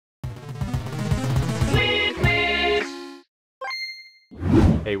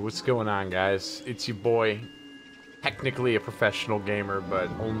Hey, what's going on, guys? It's your boy, technically a professional gamer, but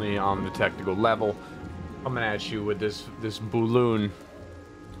only on the technical level. Coming at you with this balloon.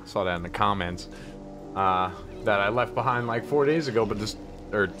 Saw that in the comments. That I left behind like 4 days ago, but this,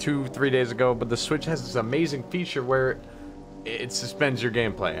 or 3 days ago. But the Switch has this amazing feature where it suspends your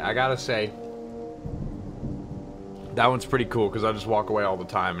gameplay. I gotta say, that one's pretty cool because I just walk away all the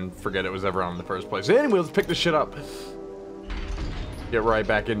time and forget it was ever on in the first place. Anyway, let's pick this shit up. Get right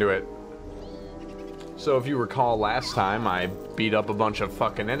back into it. So if you recall last time, I beat up a bunch of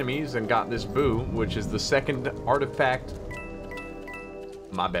fucking enemies and got this boo, which is the second artifact,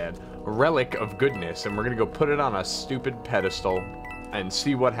 my bad, relic of goodness, and we're gonna go put it on a stupid pedestal and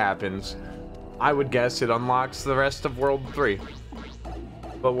see what happens. I would guess it unlocks the rest of World 3.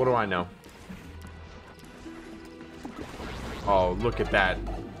 But what do I know? Oh, look at that.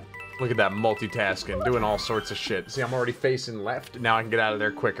 Look at that multitasking, doing all sorts of shit. See, I'm already facing left. Now I can get out of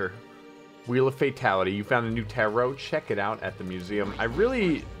there quicker. Wheel of Fatality. You found a new tarot. Check it out at the museum. I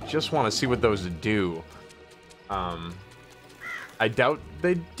really just want to see what those do. I doubt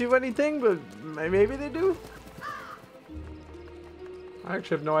they do anything, but maybe they do. I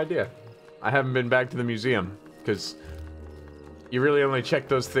actually have no idea. I haven't been back to the museum, because you really only check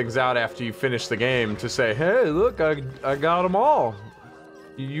those things out after you finish the game to say, hey, look, I got them all.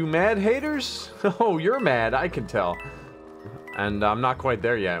 You mad, haters? Oh, you're mad, I can tell. And I'm not quite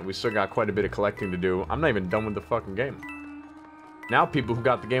there yet. We still got quite a bit of collecting to do. I'm not even done with the fucking game. Now people who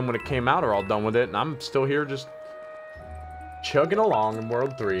got the game when it came out are all done with it, and I'm still here just chugging along in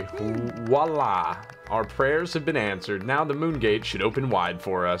World 3. Voila! Our prayers have been answered. Now the moon gate should open wide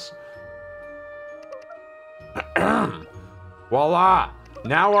for us. Voila!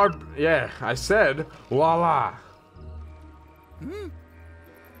 Now our... Yeah, I said voila.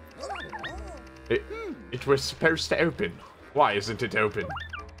 It was supposed to open. Why isn't it open?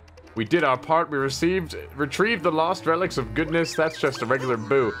 We did our part. We retrieved the lost relics of goodness. That's just a regular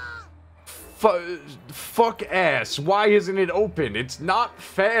boo. Fuck ass. Why isn't it open? It's not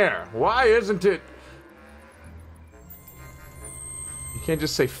fair. Why isn't it? You can't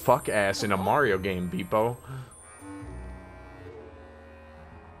just say fuck ass in a Mario game, Beepo.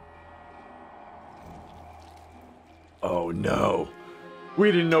 Oh no. We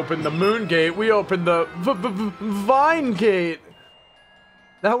didn't open the moon gate, we opened the vine gate!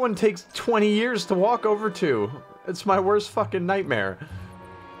 That one takes 20 years to walk over to. It's my worst fucking nightmare.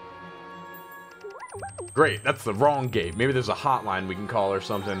 Great, that's the wrong gate. Maybe there's a hotline we can call or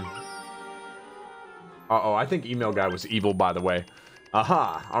something. Uh-oh, I think Email Guy was evil, by the way.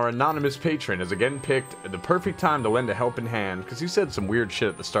 Aha, our anonymous patron has again picked the perfect time to lend a helping hand, because he said some weird shit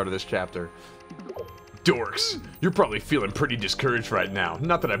at the start of this chapter. Dorks, you're probably feeling pretty discouraged right now.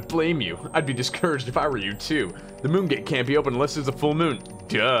 Not that I blame you. I'd be discouraged if I were you, too. The moon gate can't be open unless it's a full moon.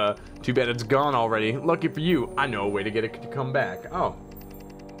 Duh. Too bad it's gone already. Lucky for you, I know a way to get it to come back. Oh.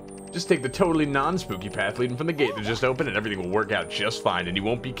 Just take the totally non-spooky path leading from the gate that just opened and everything will work out just fine and you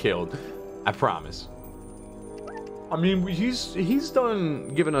won't be killed. I promise. I mean, he's done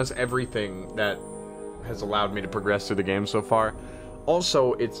giving us everything that has allowed me to progress through the game so far.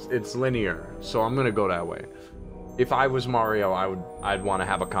 Also, it's linear, so I'm gonna go that way. If I was Mario, I'd want to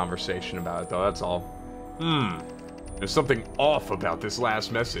have a conversation about it, though. That's all. There's something off about this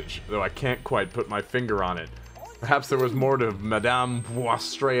last message, though I can't quite put my finger on it. Perhaps there was more to Madame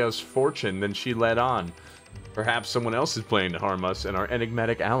Boistrea's fortune than she let on. Perhaps someone else is planning to harm us, and our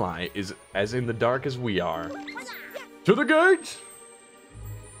enigmatic ally is as in the dark as we are. To the gate!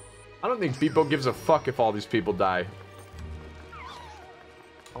 I don't think Beepo gives a fuck if all these people die.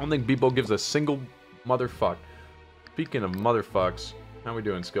 I don't think Beepo gives a single motherfuck. Speaking of motherfucks, how we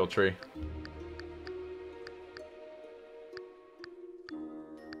doing, skill tree?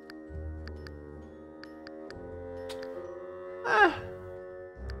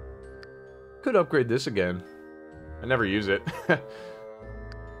 Could upgrade this again. I never use it.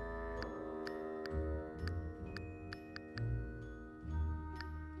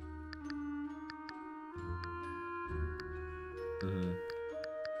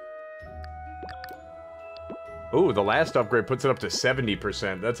 Oh, the last upgrade puts it up to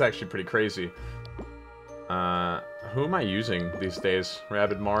 70%. That's actually pretty crazy. Who am I using these days?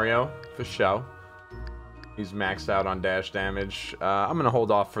 Rabid Mario, for show. He's maxed out on dash damage. I'm gonna hold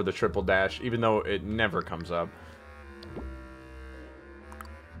off for the triple dash, even though it never comes up.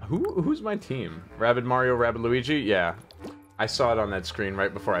 Who's my team? Rabid Mario, Rabid Luigi? Yeah. I saw it on that screen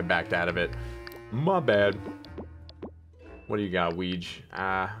right before I backed out of it. My bad. What do you got, Weege?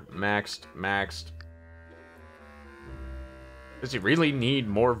 Maxed. Does he really need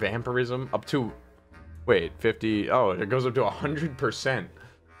more vampirism? Up to... Wait, 50... Oh, it goes up to 100%.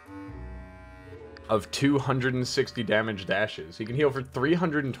 of 260 damage dashes. He can heal for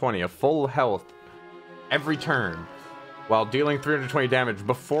 320, a full health, every turn, while dealing 320 damage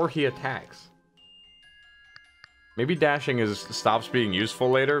before he attacks. Maybe dashing stops being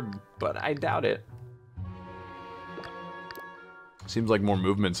useful later, but I doubt it. Seems like more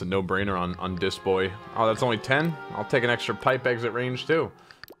movement's a no-brainer on Disc Boy. Oh, that's only 10? I'll take an extra pipe exit range, too.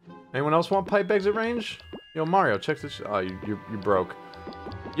 Anyone else want pipe exit range? Yo, Mario, check this. Oh, you broke.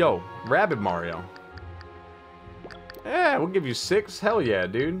 Yo, Rabbid Mario. Yeah, we'll give you 6. Hell yeah,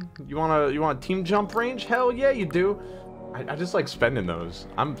 dude. You want team jump range? Hell yeah, you do. I just like spending those.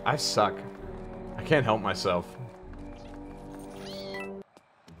 I suck. I can't help myself.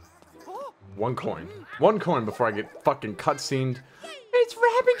 1 coin. 1 coin before I get fucking cutscened. It's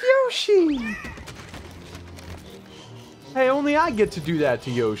Rabbid Yoshi! Hey, only I get to do that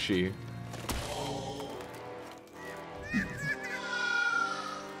to Yoshi.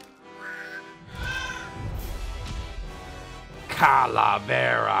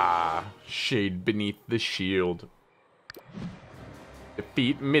 Calavera. Shade beneath the shield.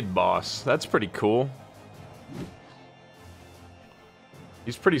 Defeat mid-boss. That's pretty cool.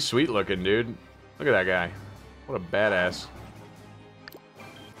 He's pretty sweet looking, dude. Look at that guy. What a badass.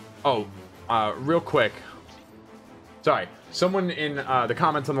 Oh, real quick. Sorry. Someone in the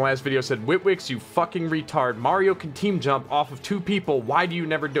comments on the last video said, Witwix, you fucking retard. Mario can team jump off of 2 people. Why do you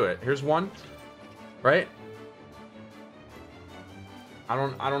never do it? Here's one. Right? I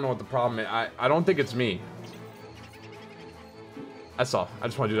don't know what the problem is. I don't think it's me. That's all. I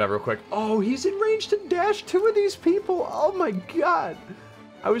just want to do that real quick. Oh, he's in range to dash 2 of these people. Oh my god.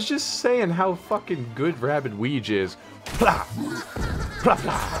 I was just saying how fucking good Rabid Weege is. Blah. Blah,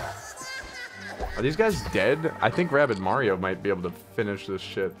 blah. Are these guys dead? I think Rabid Mario might be able to finish this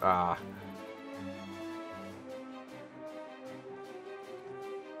shit. Ah.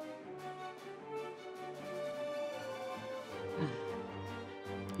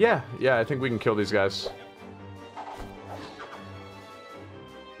 Yeah, I think we can kill these guys.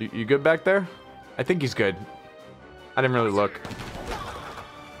 You good back there? I think he's good. I didn't really look.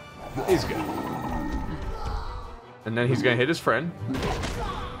 He's good. And then he's gonna hit his friend.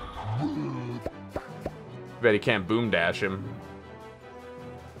 Bet he can't boom dash him.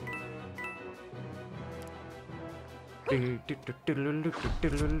 I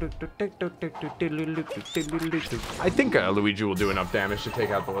think Luigi will do enough damage to take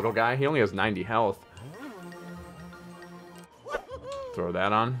out the little guy. He only has 90 health. Throw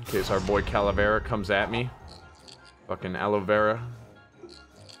that on in case our boy Calavera comes at me. Fucking aloe vera.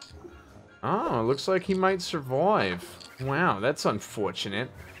 Oh, it looks like he might survive. Wow, that's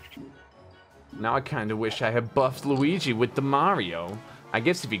unfortunate. Now I kind of wish I had buffed Luigi with the Mario. I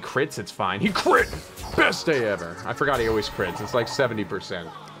guess if he crits, it's fine. He crit! Best day ever. I forgot he always crits. It's like 70%.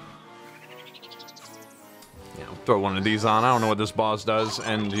 Yeah, I'll throw one of these on. I don't know what this boss does,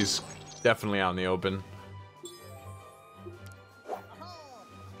 and he's definitely out in the open.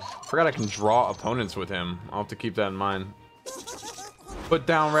 Forgot I can draw opponents with him. I'll have to keep that in mind. Put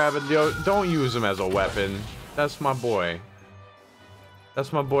down Rabbid. Yo, don't use him as a weapon. That's my boy.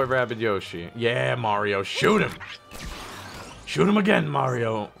 That's my boy Rabbid Yoshi. Yeah, Mario, shoot him. Shoot him again,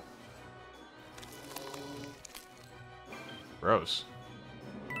 Mario. Gross.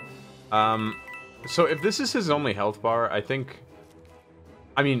 So if this is his only health bar, I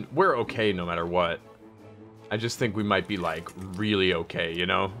mean, we're okay no matter what. I just think we might be, like, really okay, you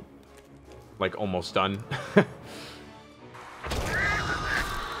know? Like, almost done.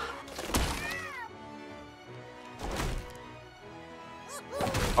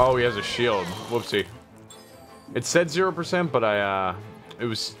 Oh, he has a shield. Whoopsie. It said 0%, but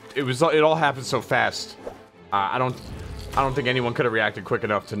it all happened so fast. I don't think anyone could have reacted quick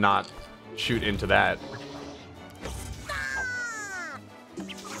enough to not shoot into that.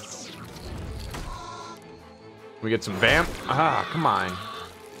 We get some vamp. Ah, come on.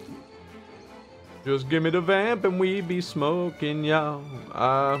 Just give me the vamp and we be smoking, yo.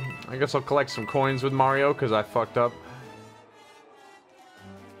 I guess I'll collect some coins with Mario because I fucked up.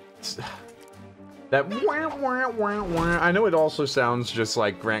 That wah, wah, wah, wah. I know it also sounds just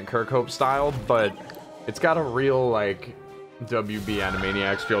like Grant Kirkhope style, but it's got a real, like, WB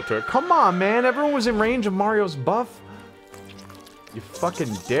Animaniacs feel to it. Come on, man. Everyone was in range of Mario's buff. You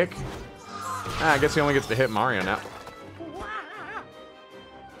fucking dick. Ah, I guess he only gets to hit Mario now.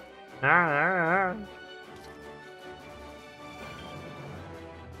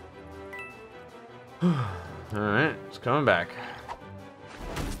 Alright, it's coming back.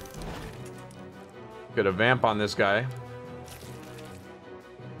 Get a vamp on this guy.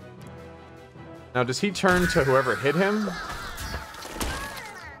 Now, does he turn to whoever hit him?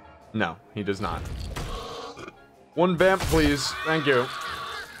 No, he does not. One vamp, please. Thank you.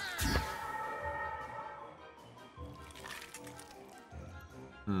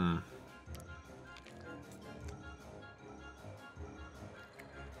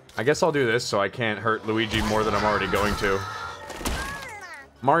 I guess I'll do this so I can't hurt Luigi more than I'm already going to.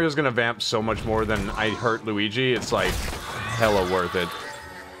 Mario's gonna vamp so much more than I hurt Luigi, it's like hella worth it.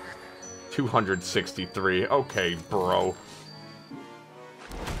 263. Okay, bro.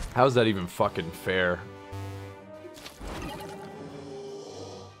 How's that even fucking fair?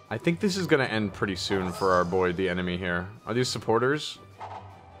 I think this is gonna end pretty soon for our boy, the enemy here. Are these supporters?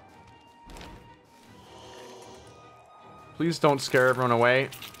 Please don't scare everyone away.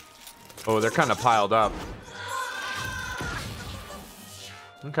 Oh, they're kind of piled up.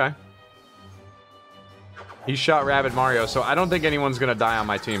 Okay. He shot Rabbid Mario, so I don't think anyone's gonna die on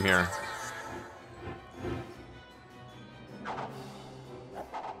my team here.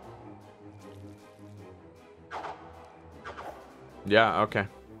 Yeah, okay.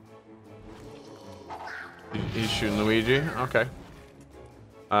 He's shooting Luigi. Okay.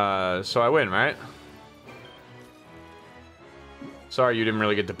 So I win, right? Sorry you didn't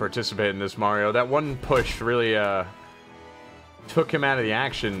really get to participate in this, Mario. That one push really, took him out of the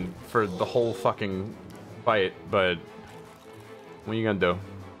action for the whole fucking fight, but what are you gonna do?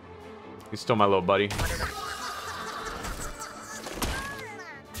 He's still my little buddy.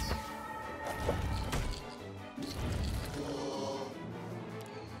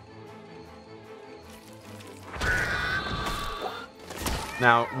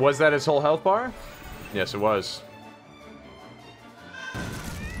 Now, was that his whole health bar? Yes, it was.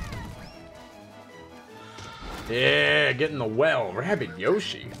 Yeah, getting the well. Rabbid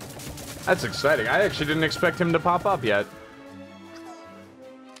Yoshi. That's exciting. I actually didn't expect him to pop up yet.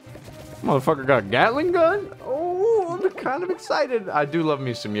 Motherfucker got a Gatling gun? Oh, I'm kind of excited. I do love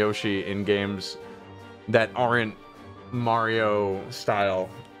me some Yoshi in games that aren't Mario style.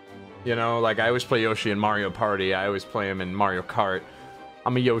 You know, like I always play Yoshi in Mario Party. I always play him in Mario Kart.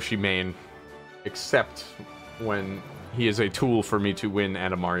 I'm a Yoshi main, except when he is a tool for me to win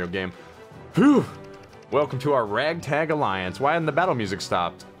at a Mario game. Whew! Welcome to our ragtag alliance. Why hasn't the battle music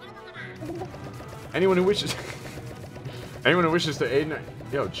stopped? Anyone who wishes to aid in our...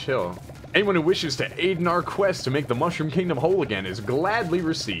 Yo, chill. Anyone who wishes to aid in our quest to make the Mushroom Kingdom whole again is gladly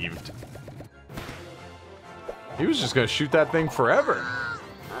received. He was just gonna shoot that thing forever.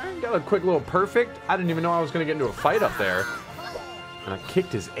 I got a quick little perfect. I didn't even know I was gonna get into a fight up there. And I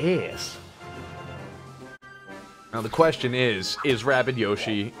kicked his ass. Now the question is Rabbid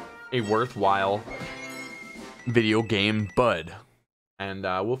Yoshi a worthwhile video game bud? And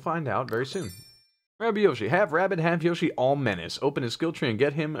we'll find out very soon. Rabbid Yoshi. Have Rabbid, have Yoshi, all menace. Open his skill tree and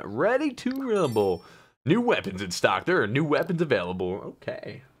get him ready to rumble. New weapons in stock. There are new weapons available.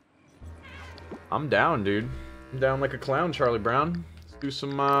 Okay. I'm down, dude. I'm down like a clown, Charlie Brown. Let's do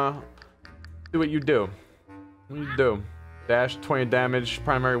some, do what you do. What do you do? Dash, 20 damage,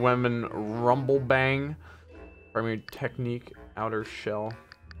 primary weapon, rumble bang. Primary technique, outer shell.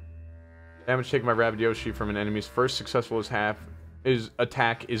 Damage taken by Rabbid Yoshi from an enemy's first successful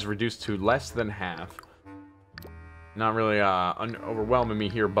attack is reduced to less than half. Not really overwhelming me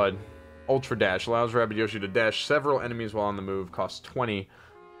here, bud. Ultra dash allows Rabbid Yoshi to dash several enemies while on the move. Costs 20.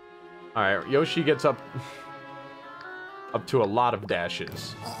 Alright, Yoshi gets up to a lot of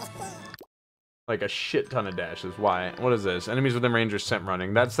dashes. Like a shit ton of dashes. Why? What is this? Enemies within range are sent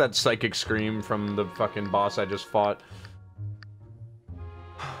running. That's that psychic scream from the fucking boss I just fought.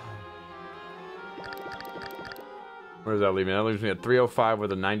 Where does that leave me? That leaves me at 305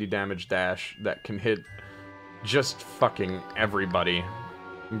 with a 90 damage dash that can hit just fucking everybody.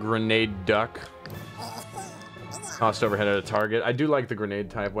 Grenade duck. Cost overhead at a target. I do like the grenade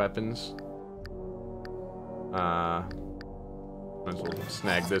type weapons. Might as well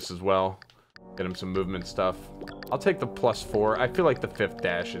snag this as well. Get him some movement stuff. I'll take the +4. I feel like the 5th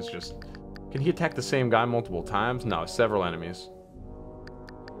dash is just... Can he attack the same guy multiple times? No, several enemies.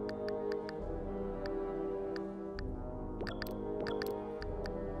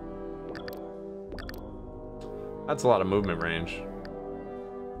 That's a lot of movement range.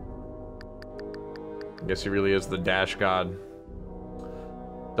 I guess he really is the dash god.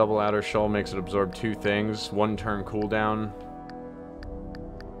 Double outer shell makes it absorb 2 things. 1 turn cooldown.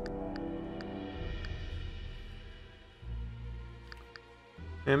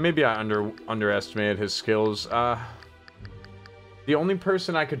 And maybe I underestimated his skills. The only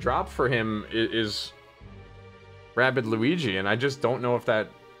person I could drop for him is Rabbid Luigi, and I just don't know if that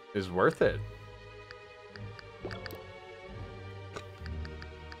is worth it.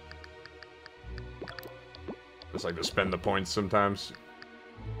 Just like to spend the points sometimes.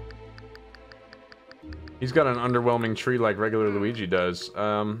 He's got an underwhelming tree like regular Luigi does.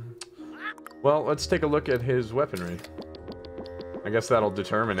 Well, let's take a look at his weaponry. I guess that'll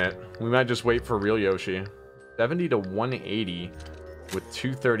determine it. We might just wait for real Yoshi. 70 to 180 with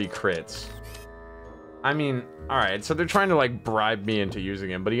 230 crits. I mean, alright, so they're trying to, like, bribe me into using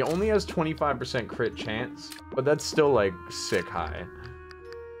him, but he only has 25% crit chance, but that's still, like, sick high.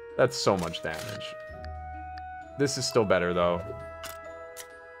 That's so much damage. This is still better, though.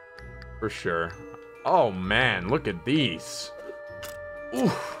 For sure. Oh, man, look at these.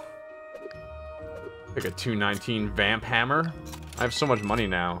 Oof. Like a 219 Vamp Hammer. I have so much money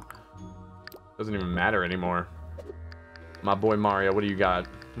now. Doesn't even matter anymore. My boy Mario, what do you got?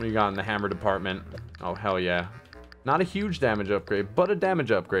 What do you got in the hammer department? Oh, hell yeah. Not a huge damage upgrade, but a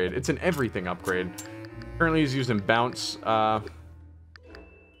damage upgrade. It's an everything upgrade. Currently he's using bounce. I'll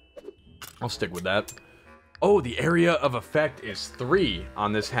stick with that. Oh, the area of effect is 3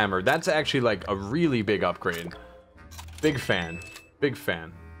 on this hammer. That's actually like a really big upgrade. Big fan. Big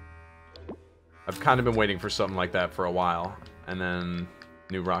fan. I've kind of been waiting for something like that for a while. And then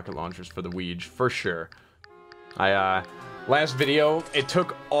new rocket launchers for the Ouija, for sure. Last video, it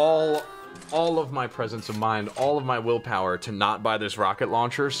took all of my presence of mind, all of my willpower to not buy this rocket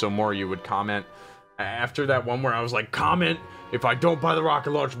launcher, so more you would comment. After that one where I was like, comment if I don't buy the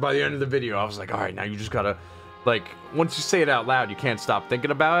rocket launcher by the end of the video, I was like, alright, now you just gotta, like, once you say it out loud, you can't stop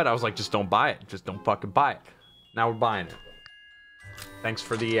thinking about it. I was like, just don't buy it. Just don't fucking buy it. Now we're buying it. Thanks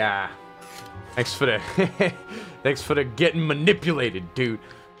for the, thanks for the getting manipulated, dude.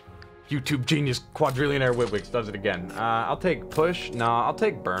 YouTube genius quadrillionaire witwix does it again. I'll take push. No, I'll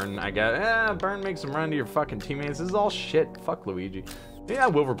take burn, I guess. Burn makes them run to your fucking teammates. This is all shit. Fuck Luigi. Yeah, I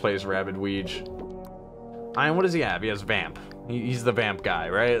will replace Rabid Weege. What does he have? He has Vamp. He's the Vamp guy,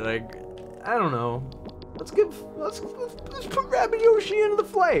 right? Like, I don't know. Let's put Rabid Yoshi into the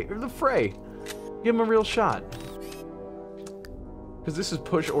fray. Give him a real shot. Because this is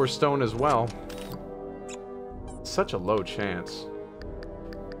push or stone as well. Such a low chance.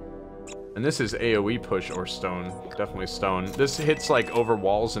 And this is AoE push or stone. Definitely stone. This hits like over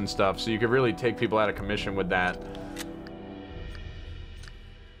walls and stuff, so you could really take people out of commission with that.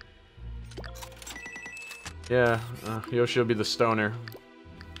 Yeah, Yoshi will be the stoner.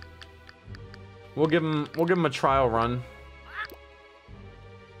 We'll give him a trial run.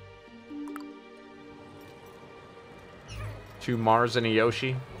 Two Mars and a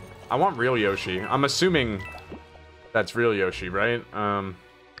Yoshi. I want real Yoshi. I'm assuming that's real Yoshi, right?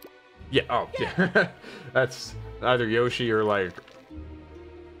 Yeah, oh, yeah. That's either Yoshi or, like,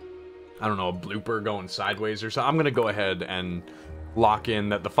 I don't know, a blooper going sideways or something. I'm gonna go ahead and lock in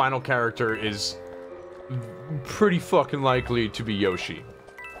that the final character is pretty fucking likely to be Yoshi.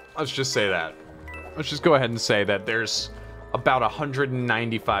 Let's just say that. Let's just go ahead and say that there's about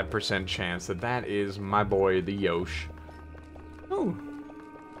 195% chance that that is my boy, the Yosh. Oh.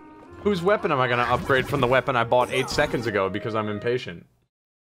 Whose weapon am I gonna upgrade from the weapon I bought 8 seconds ago because I'm impatient?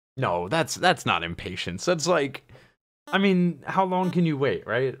 No, that's not impatience. That's like, I mean, how long can you wait,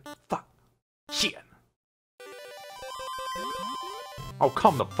 right? Fuck. Shit. Oh,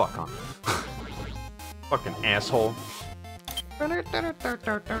 come the fuck on. Fucking asshole.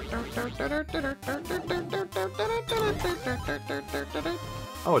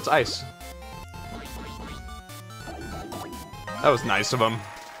 Oh, it's ice. That was nice of him.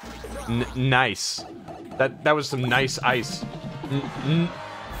 Nice. That was some nice ice.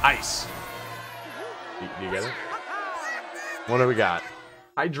 Ice. Do you get it? What do we got?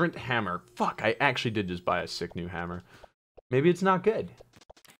 Hydrant hammer. Fuck, I actually did just buy a sick new hammer. Maybe it's not good.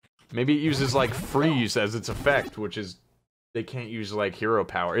 Maybe it uses, like, freeze as its effect, which is... They can't use, like, hero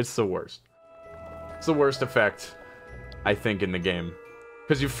power. It's the worst. It's the worst effect, I think, in the game.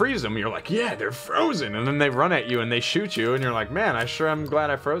 Because you freeze them, you're like, yeah, they're frozen! And then they run at you and they shoot you, and you're like, man, I sure am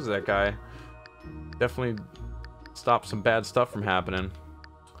glad I froze that guy. Definitely stopped some bad stuff from happening.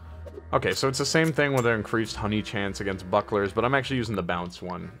 Okay, so it's the same thing with an increased honey chance against bucklers, but I'm actually using the bounce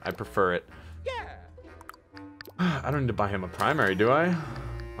one. I prefer it. Yeah. I don't need to buy him a primary, do I?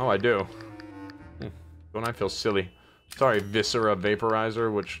 Oh, I do. Don't I feel silly? Sorry, Viscera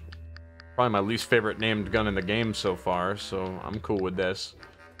Vaporizer, which probably my least favorite named gun in the game so far, so I'm cool with this.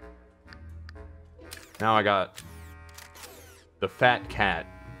 Now I got the Fat Cat.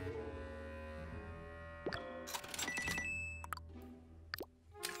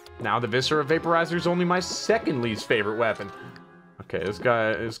 Now the Viscera Vaporizer is only my second least favorite weapon. Okay, this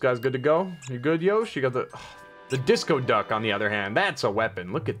guy's good to go. You good, Yosh? You got the Disco Duck, on the other hand. That's a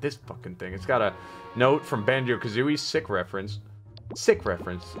weapon. Look at this fucking thing. It's got a note from Banjo-Kazooie. Sick reference. Sick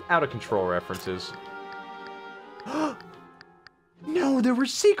reference. Out of control references. No, there were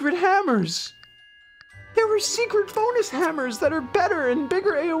secret hammers! There were secret bonus hammers that are better and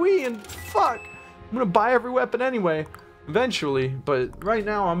bigger AoE, and fuck. I'm gonna buy every weapon anyway, eventually, but right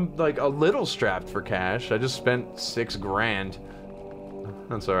now I'm like a little strapped for cash. I just spent 6 grand.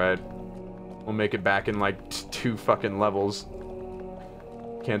 That's alright. We'll make it back in like 2 fucking levels.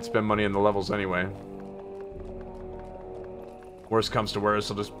 Can't spend money in the levels anyway. Worst comes to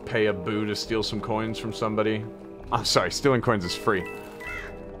worst, I'll just pay a boo to steal some coins from somebody. I'm sorry, stealing coins is free.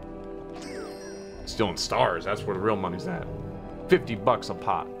 Stealing stars, that's where the real money's at. 50 bucks a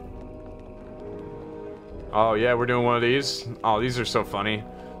pop. Oh yeah, we're doing one of these? Oh, these are so funny.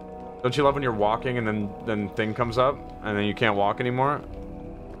 Don't you love when you're walking and then thing comes up and then you can't walk anymore?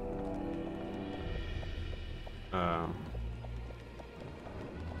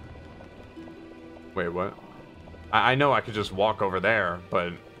 Wait, what? I know I could just walk over there,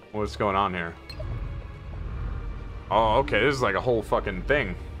 but what's going on here? Oh, okay, this is like a whole fucking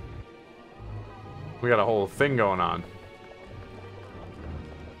thing. We got a whole thing going on.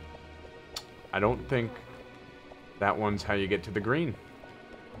 I don't think that one's how you get to the green.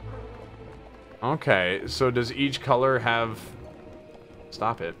 Okay, so does each color have...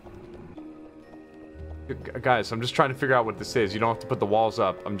 Stop it. Guys, I'm just trying to figure out what this is. You don't have to put the walls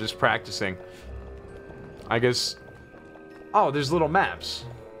up. I'm just practicing. I guess... Oh, there's little maps.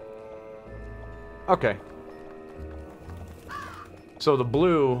 Okay. So the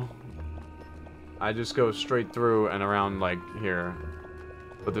blue... I just go straight through and around, like, here.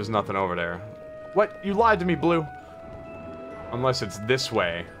 But there's nothing over there. What? You lied to me, blue! Unless it's this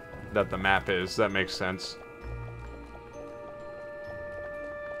way that the map is. That makes sense.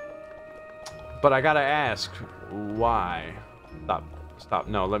 But I gotta ask, why? Stop. Stop.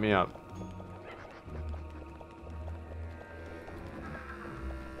 No, let me up.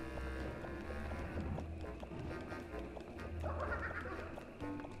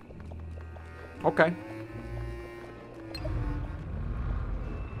 Okay.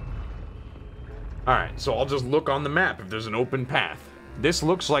 Alright, so I'll just look on the map if there's an open path. This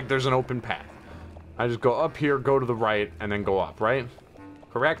looks like there's an open path. I just go up here, go to the right, and then go up, right?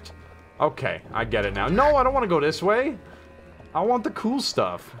 Correct? Okay, I get it now. No, I don't want to go this way. I want the cool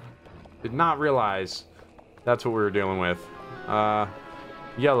stuff. Did not realize that's what we were dealing with.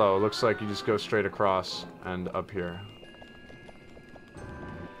 Yellow, looks like you just go straight across and up here.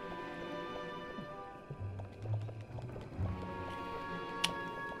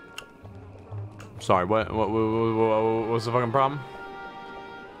 Sorry, what was the fucking problem?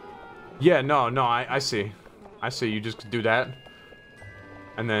 Yeah, no, I see. I see, you just do that.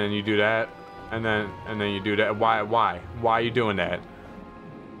 And then you do that. And then you do that. Why? Why are you doing that?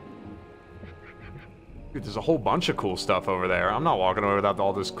 Dude, there's a whole bunch of cool stuff over there. I'm not walking over without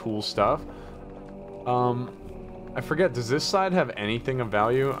all this cool stuff. I forget, does this side have anything of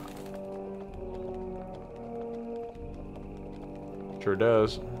value? Sure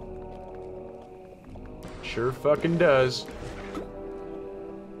does. Sure fucking does.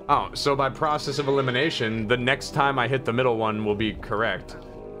 Oh, so by process of elimination, the next time I hit the middle one will be correct.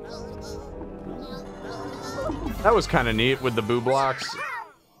 That was kind of neat with the boo blocks.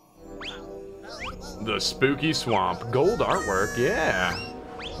 The spooky swamp. Gold artwork, yeah.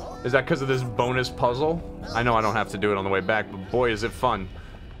 Is that because of this bonus puzzle? I know I don't have to do it on the way back, but boy, is it fun.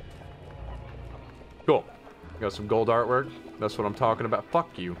 Cool. Got some gold artwork. That's what I'm talking about.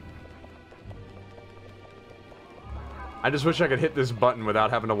 Fuck you. I just wish I could hit this button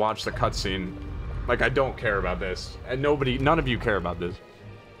without having to watch the cutscene. Like, I don't care about this. And none of you care about this.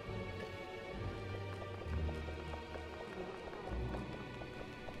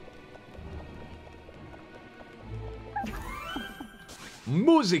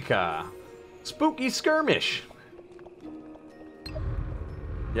 Musica! Spooky skirmish!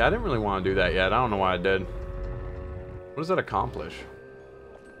 Yeah, I didn't really want to do that yet. I don't know why I did. What does that accomplish?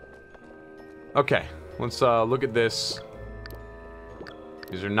 Okay, let's look at this.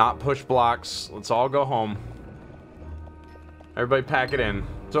 These are not push blocks. Let's all go home. Everybody pack it in.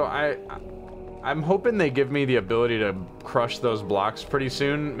 So I'm hoping they give me the ability to crush those blocks pretty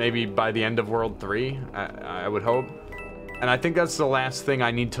soon. Maybe by the end of World 3, I would hope. And I think that's the last thing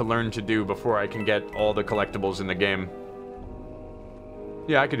I need to learn to do before I can get all the collectibles in the game.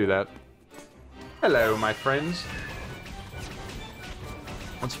 Yeah, I could do that. Hello, my friends.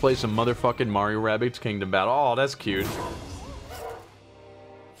 Let's play some motherfucking Mario Rabbids Kingdom Battle. Oh, that's cute.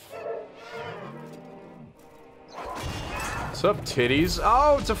 What's up, titties?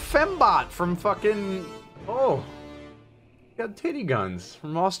 Oh, it's a fembot from fucking... Oh. Got titty guns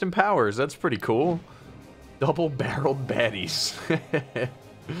from Austin Powers. That's pretty cool. Double-barreled baddies.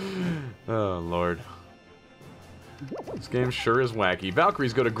 Oh, Lord. This game sure is wacky.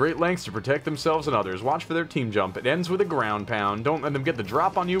 Valkyries go to great lengths to protect themselves and others. Watch for their team jump. It ends with a ground pound. Don't let them get the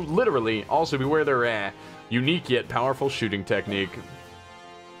drop on you, literally. Also, beware their unique yet powerful shooting technique.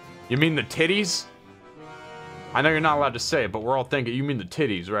 You mean the titties? I know you're not allowed to say it, but we're all thinking, you mean the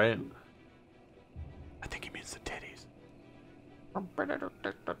titties, right? I think he means the titties.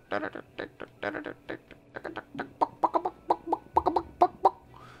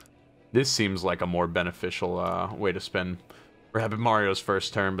 This seems like a more beneficial way to spend Rabbid Mario's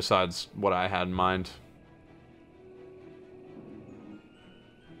first turn besides what I had in mind.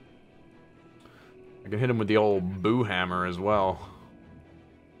 I can hit him with the old boo hammer as well.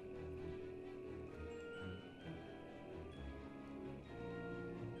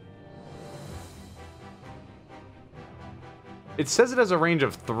 It says it has a range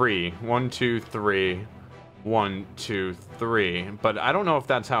of 3. 1, 2, 3. 1, 2, 3. But I don't know if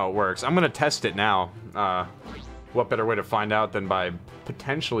that's how it works. I'm gonna test it now. What better way to find out than by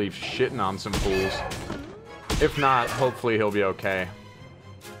potentially shitting on some fools? If not, hopefully he'll be okay.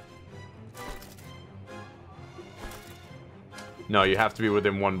 No, you have to be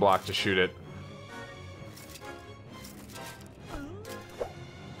within 1 block to shoot it.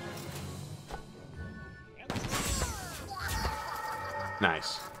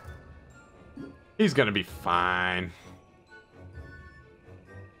 Nice. He's gonna be fine.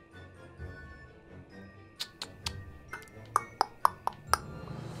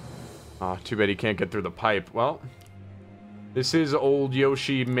 Aw, too bad he can't get through the pipe. Well, this is old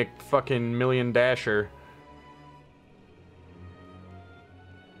Yoshi McFucking Million Dasher.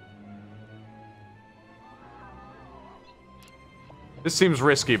 This seems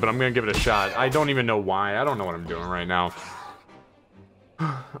risky, but I'm gonna give it a shot. I don't even know why. I don't know what I'm doing right now.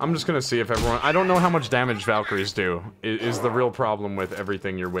 I'm just gonna see if everyone... I don't know how much damage Valkyries do, is the real problem with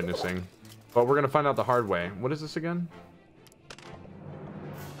everything you're witnessing. But we're gonna find out the hard way. What is this again?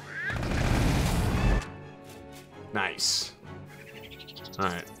 Nice.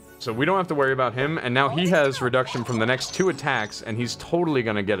 Alright. So we don't have to worry about him, and now he has reduction from the next 2 attacks, and he's totally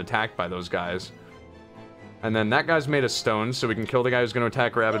gonna get attacked by those guys. And then that guy's made of stone, so we can kill the guy who's gonna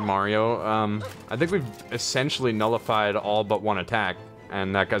attack Rabbid Mario. I think we've essentially nullified all but 1 attack.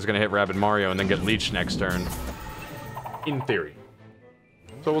 And that guy's gonna hit Rabbid Mario and then get leeched next turn. In theory.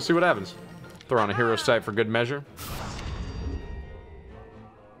 So we'll see what happens. Throw on a hero sight for good measure.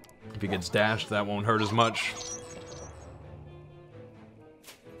 If he gets dashed, that won't hurt as much.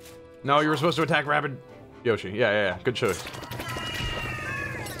 No, you were supposed to attack Rabbid Yoshi. Yeah. Good choice.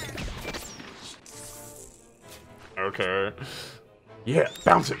 Okay. Yeah,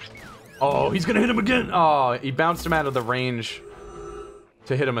 bounce it. Oh, he's gonna hit him again. Oh, he bounced him out of the range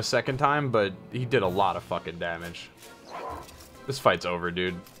to hit him a second time, but he did a lot of fucking damage. This fight's over,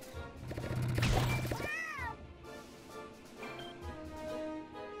 dude.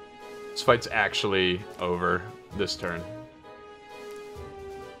 This fight's actually over this turn.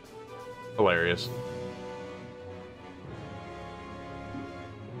 Hilarious.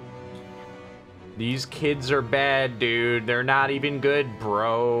 These kids are bad, dude. They're not even good,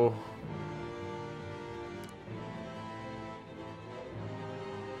 bro.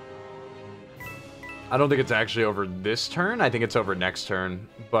 I don't think it's actually over this turn. I think it's over next turn.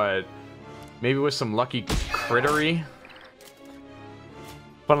 But maybe with some lucky crittery.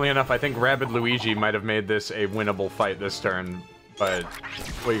 Funnily enough, I think Rabid Luigi might have made this a winnable fight this turn. But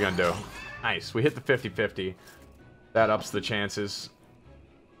what are you gonna do? Nice. We hit the 50-50. That ups the chances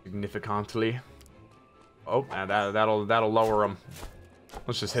significantly. Oh, and that'll lower him.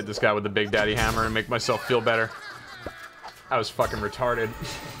 Let's just hit this guy with the Big Daddy Hammer and make myself feel better. That was fucking retarded.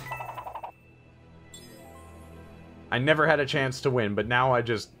 I never had a chance to win, but now I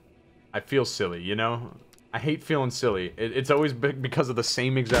feel silly, you know? I hate feeling silly. It's always because of the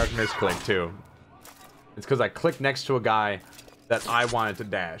same exact misclick, too. It's because I clicked next to a guy that I wanted to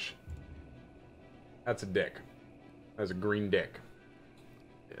dash. That's a dick. That's a green dick.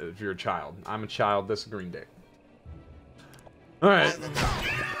 If you're a child. I'm a child, that's a green dick. Alright.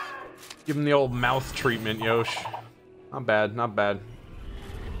 Give him the old mouth treatment, Yosh. Not bad, not bad.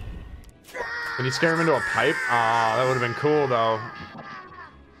 Can you scare him into a pipe? Ah, that would have been cool, though.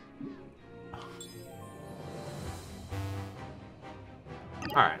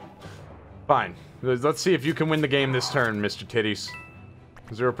 Alright. Fine. Let's see if you can win the game this turn, Mr. Titties.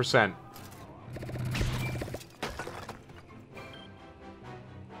 0%.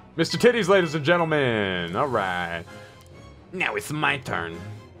 Mr. Titties, ladies and gentlemen. Alright. Now it's my turn.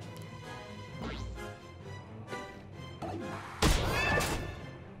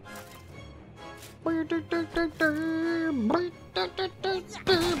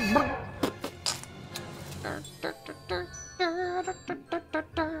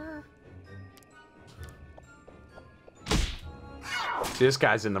 See, this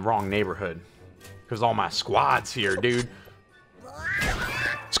guy's in the wrong neighborhood. Because all my squad's here, dude.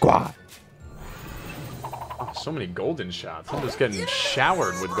 Squad. Oh, so many golden shots. I'm just getting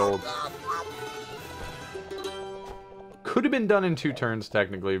showered with gold. Could have been done in 2 turns,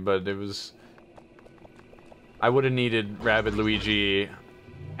 technically, but it was... I would have needed Rabbid Luigi,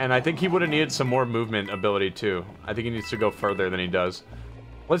 and I think he would have needed some more movement ability, too. I think he needs to go further than he does.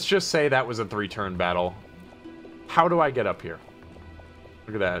 Let's just say that was a 3-turn battle. How do I get up here?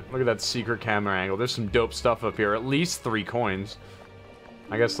 Look at that. Look at that secret camera angle. There's some dope stuff up here. At least 3 coins.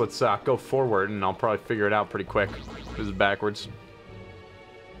 I guess let's go forward, and I'll probably figure it out pretty quick. This is backwards.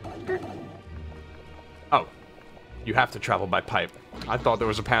 Oh. You have to travel by pipe. I thought there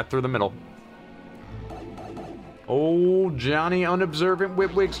was a path through the middle. Oh, Johnny Unobservant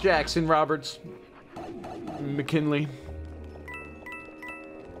Witwix Jackson Roberts. McKinley.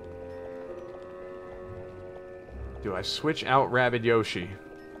 Do I switch out Rabbid Yoshi?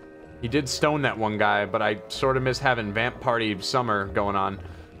 He did stone that one guy, but I sort of miss having Vamp Party Summer going on.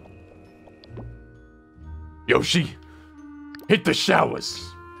 Yoshi, hit the showers.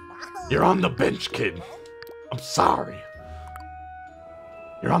 You're on the bench, kid. I'm sorry.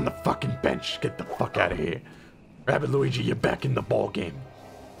 You're on the fucking bench. Get the fuck out of here. Rabbid Luigi, you're back in the ball game.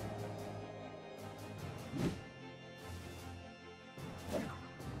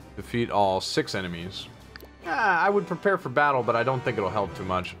 Defeat all 6 enemies. I would prepare for battle, but I don't think it'll help too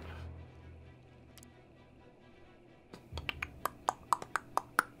much.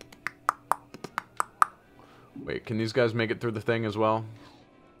 Wait, can these guys make it through the thing as well?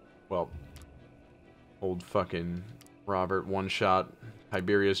 Well, old fucking Robert one-shot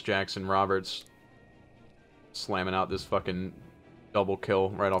Tiberius Jackson Roberts slamming out this fucking double kill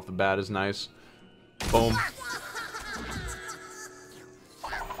right off the bat is nice. Boom.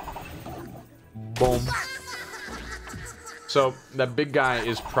 Boom. So, that big guy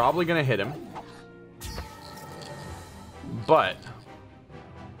is probably gonna hit him. But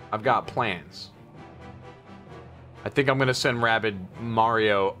I've got plans. I think I'm gonna send Rabid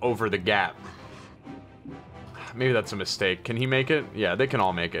Mario over the gap. Maybe that's a mistake. Can he make it? Yeah, they can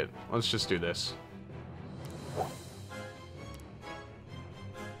all make it. Let's just do this.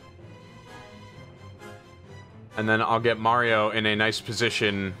 And then I'll get Mario in a nice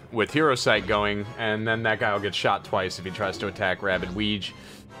position with Hero Sight going, and then that guy will get shot twice if he tries to attack Rabid Weege.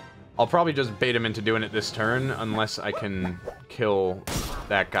 I'll probably just bait him into doing it this turn, unless I can kill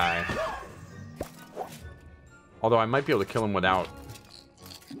that guy. Although I might be able to kill him without...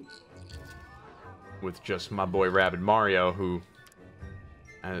 with just my boy Rabid Mario, who,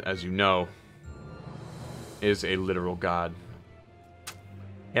 as you know, is a literal god.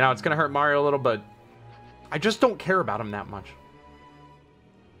 You know, it's gonna hurt Mario a little, but I just don't care about him that much.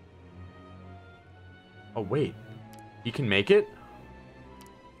 Oh, wait. He can make it?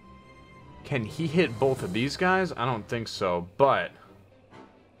 Can he hit both of these guys? I don't think so, but...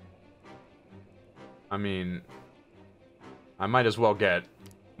 I mean... I might as well get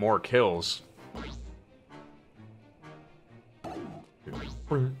more kills.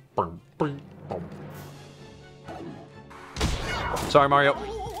 Sorry, Mario.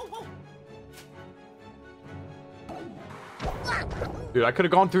 Dude, I could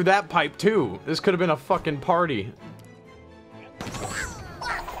have gone through that pipe, too. This could have been a fucking party.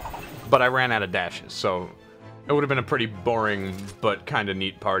 But I ran out of dashes, so... it would have been a pretty boring, but kind of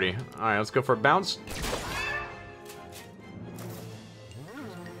neat party. Alright, let's go for a bounce.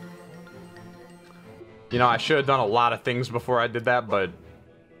 You know, I should have done a lot of things before I did that, but...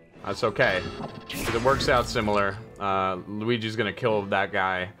 that's okay. Because it works out similar. Luigi's gonna kill that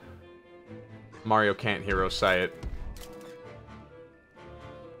guy. Mario can't Hero Sight it.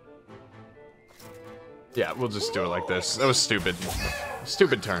 Yeah, we'll just do it like this. That was stupid.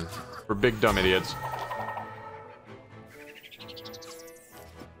 Stupid turn. We're big dumb idiots.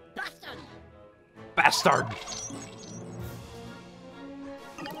 Bastard!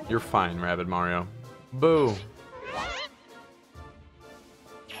 You're fine, Rabid Mario. Boo!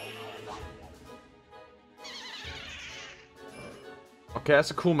 Okay,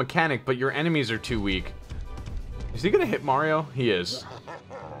 that's a cool mechanic, but your enemies are too weak. Is he gonna hit Mario? He is.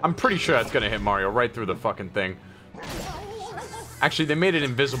 I'm pretty sure that's gonna hit Mario right through the fucking thing. Actually, they made it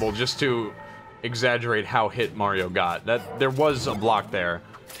invisible just to exaggerate how hit Mario got. That there was a block there.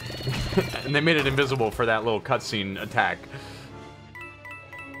 And they made it invisible for that little cutscene attack.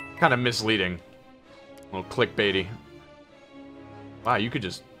 Kind of misleading. A little clickbaity. Wow, you could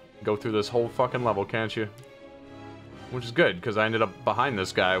just go through this whole fucking level, can't you? Which is good, because I ended up behind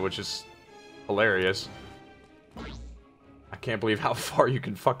this guy, which is hilarious. I can't believe how far you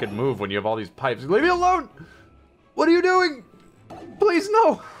can fucking move when you have all these pipes. Leave me alone! What are you doing? Please,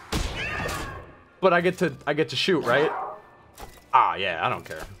 no! But I get to shoot, right? Ah, yeah, I don't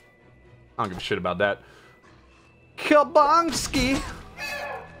care. I don't give a shit about that. Kabongski!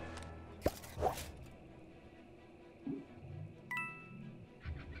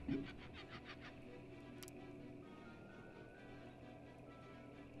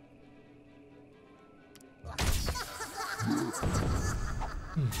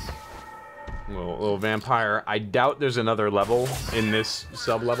 Little vampire. I doubt there's another level in this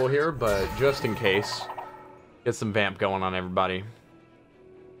sub-level here, but just in case, get some vamp going on everybody.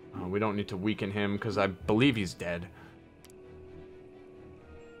 We don't need to weaken him, because I believe he's dead.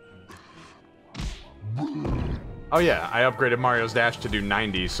 Oh yeah, I upgraded Mario's dash to do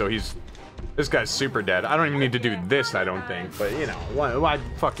 90, so this guy's super dead. I don't even need to do this, I don't think, but you know, why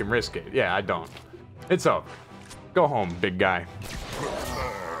fucking risk it? Yeah, I don't. It's over. Go home, big guy.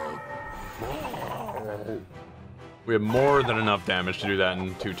 We have more than enough damage to do that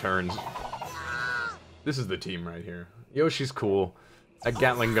in 2 turns. This is the team right here. Yoshi's cool. That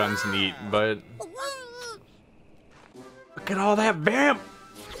Gatling gun's neat, but... Look at all that vamp!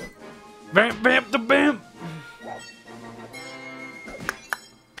 Vamp, vamp, the vamp!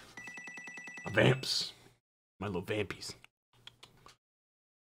 My vamps. My little vampies.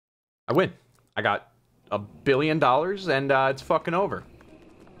 I win. I got $1 billion and it's fucking over.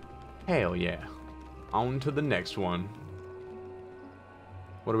 Hell yeah. On to the next one.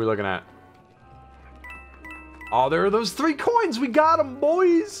 What are we looking at? Oh, there are those 3 coins. We got them,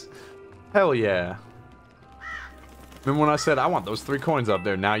 boys. Hell yeah. Remember when I said I want those 3 coins up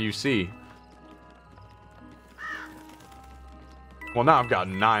there? Now you see. Well, now I've got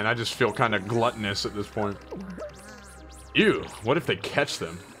 9. I just feel kind of gluttonous at this point. Ew. What if they catch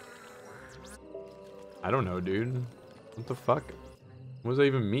them? I don't know, dude. What the fuck? What does that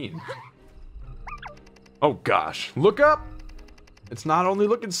even mean? Oh gosh, look up! It's not only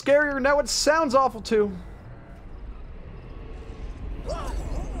looking scarier, now it sounds awful too.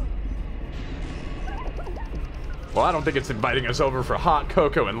 Well, I don't think it's inviting us over for hot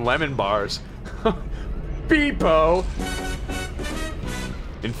cocoa and lemon bars. Beepo!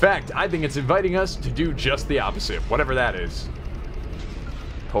 In fact, I think it's inviting us to do just the opposite, whatever that is.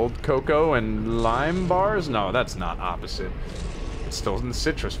 Cold cocoa and lime bars? No, that's not opposite. It's still in the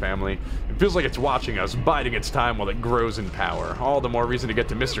citrus family. It feels like it's watching us, biding its time while it grows in power. All the more reason to get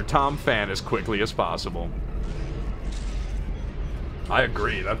to Mr. Tom Fan as quickly as possible. I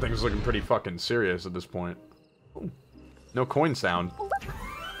agree, that thing's looking pretty fucking serious at this point. Ooh, no coin sound.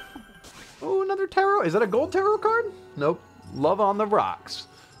 Oh, another tarot? Is that a gold tarot card? Nope. Love on the rocks.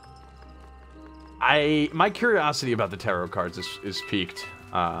 My curiosity about the tarot cards is piqued.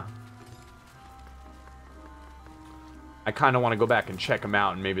 I kind of want to go back and check them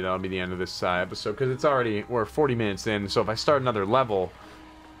out, and maybe that'll be the end of this episode, because we're 40 minutes in, so if I start another level,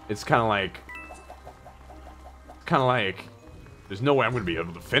 it's kind of like, there's no way I'm going to be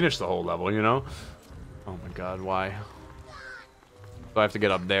able to finish the whole level, you know? Oh my god, why? So I have to get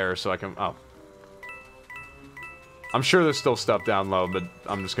up there so I can, oh. I'm sure there's still stuff down low, but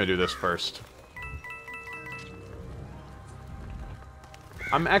I'm just going to do this first.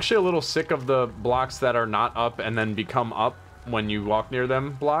 I'm actually a little sick of the blocks that are not up and then become up when you walk near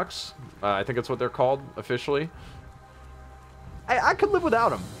them blocks. I think that's what they're called officially. I could live without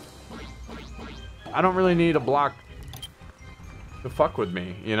them. I don't really need a block to fuck with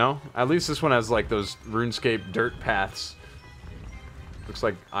me, you know? At least this one has like those RuneScape dirt paths. Looks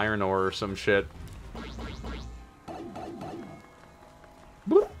like iron ore or some shit.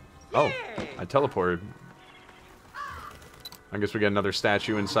 Bloop. Oh, I teleported. I guess we get another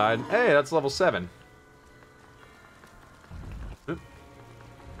statue inside. Hey, that's level 7.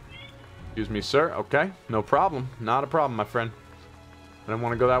 Excuse me, sir. Okay, no problem. Not a problem, my friend. I didn't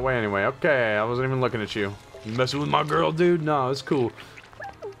want to go that way anyway. Okay, I wasn't even looking at you. You messing with my girl, dude? No, it's cool.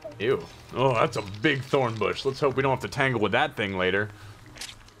 Ew. Oh, that's a big thorn bush. Let's hope we don't have to tangle with that thing later.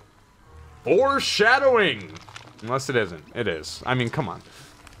 Foreshadowing! Unless it isn't. It is. I mean, come on.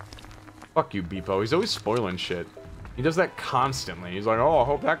 Fuck you, Beepo. He's always spoiling shit. He does that constantly. He's like, oh, I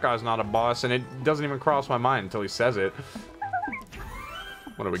hope that guy's not a boss, and it doesn't even cross my mind until he says it.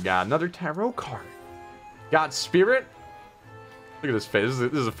 What do we got? Another tarot card. Got spirit? Look at this face.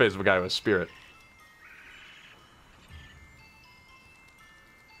 This is a face of a guy with spirit.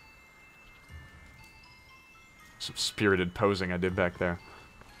 Some spirited posing I did back there.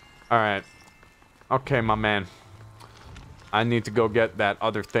 Alright. Okay, my man. I need to go get that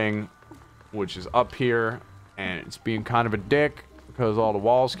other thing, which is up here. And it's being kind of a dick because all the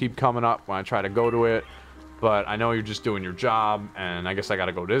walls keep coming up when I try to go to it. But I know you're just doing your job, and I guess I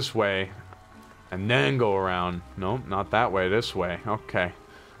gotta go this way. And then go around. Nope, not that way, this way. Okay.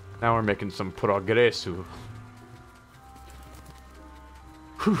 Now we're making some progresso.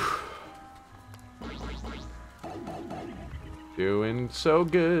 Whew. Doing so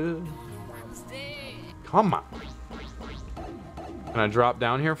good. Come on. Can I drop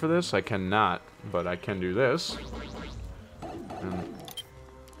down here for this? I cannot, but I can do this. And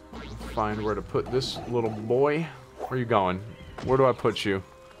find where to put this little boy. Where are you going? Where do I put you?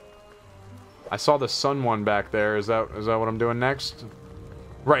 I saw the sun one back there. Is that what I'm doing next?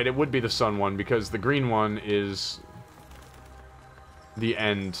 Right, it would be the sun one because the green one is the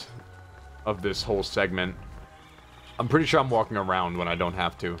end of this whole segment. I'm pretty sure I'm walking around when I don't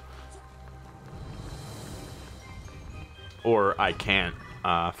have to. Or I can't,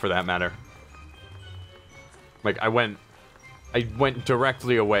 for that matter. Like, I went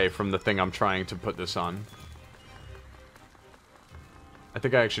directly away from the thing I'm trying to put this on. I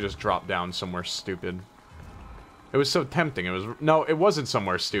think I actually just dropped down somewhere stupid. It was so tempting. No, it wasn't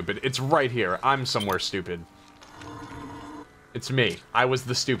somewhere stupid. It's right here. I'm somewhere stupid. It's me. I was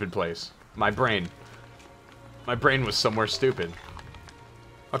the stupid place. My brain. My brain was somewhere stupid.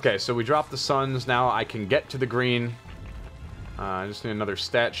 Okay, so we dropped the suns. Now I can get to the green. I just need another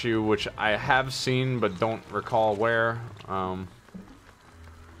statue, which I have seen, but don't recall where.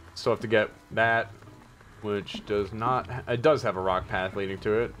 Still have to get that, which does not... It does have a rock path leading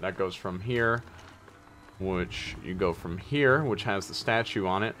to it. That goes from here, which you go from here, which has the statue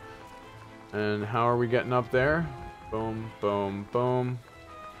on it. And how are we getting up there? Boom, boom, boom.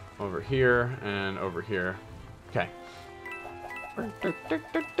 Over here, and over here. Okay.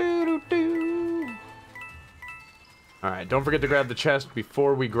 Alright, don't forget to grab the chest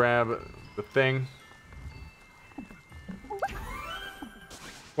before we grab the thing.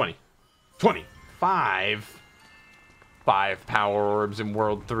 20. 25. 5 power orbs in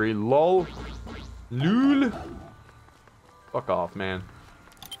World 3. Lol. Lul. Fuck off, man.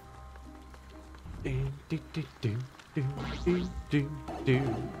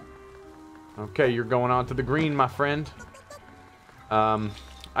 Okay, you're going on to the green, my friend.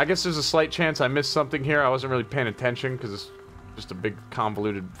 I guess there's a slight chance I missed something here. I wasn't really paying attention because it's just a big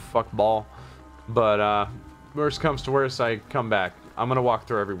convoluted fuck ball. But worst comes to worst, I come back. I'm gonna walk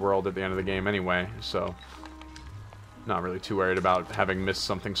through every world at the end of the game anyway, so not really too worried about having missed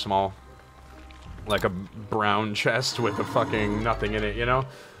something small. Like a brown chest with a fucking nothing in it, you know?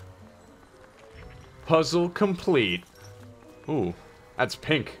 Puzzle complete. Ooh, that's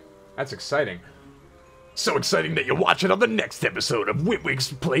pink. That's exciting. So exciting that you watch it on the next episode of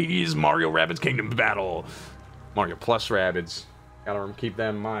witwix Plays Mario Rabbids Kingdom Battle. Mario Plus Rabbids. Gotta keep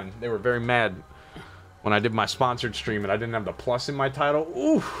them in mind. They were very mad when I did my sponsored stream and I didn't have the plus in my title.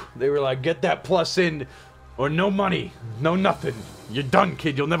 Ooh, they were like, get that plus in or no money, no nothing. You're done,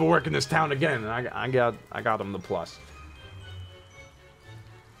 kid. You'll never work in this town again. And I got them the plus.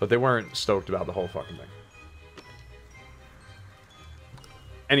 But they weren't stoked about the whole fucking thing.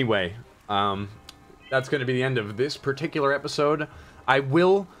 Anyway, that's going to be the end of this particular episode. I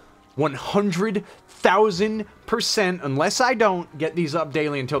will 100,000%, unless I don't, get these up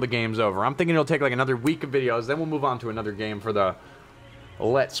daily until the game's over. I'm thinking it'll take like another week of videos, then we'll move on to another game for the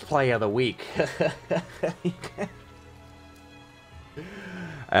Let's Play of the week.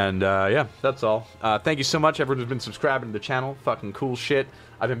 And, yeah, that's all. Thank you so much, everyone who's been subscribing to the channel. Fucking cool shit.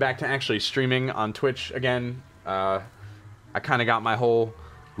 I've been back to actually streaming on Twitch again. I kind of got my whole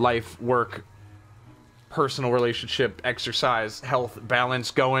life, work, personal relationship, exercise, health,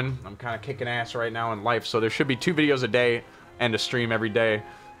 balance going. I'm kind of kicking ass right now in life, so there should be 2 videos a day and a stream every day.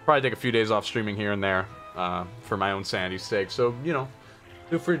 Probably take a few days off streaming here and there for my own sanity's sake. So, you know,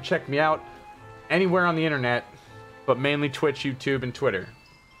 feel free to check me out anywhere on the internet, but mainly Twitch, YouTube, and Twitter.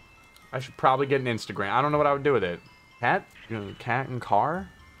 I should probably get an Instagram. I don't know what I would do with it. Cat? You know, cat and car?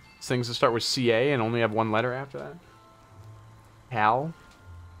 Things that start with CA and only have 1 letter after that? Cal?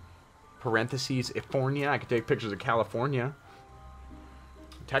 Parentheses, Ifornia. I could take pictures of California.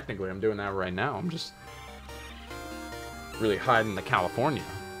 Technically, I'm doing that right now. I'm just really hiding the California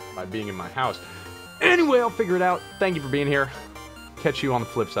by being in my house. Anyway, I'll figure it out. Thank you for being here. Catch you on the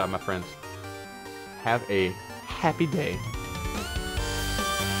flip side, my friends. Have a happy day.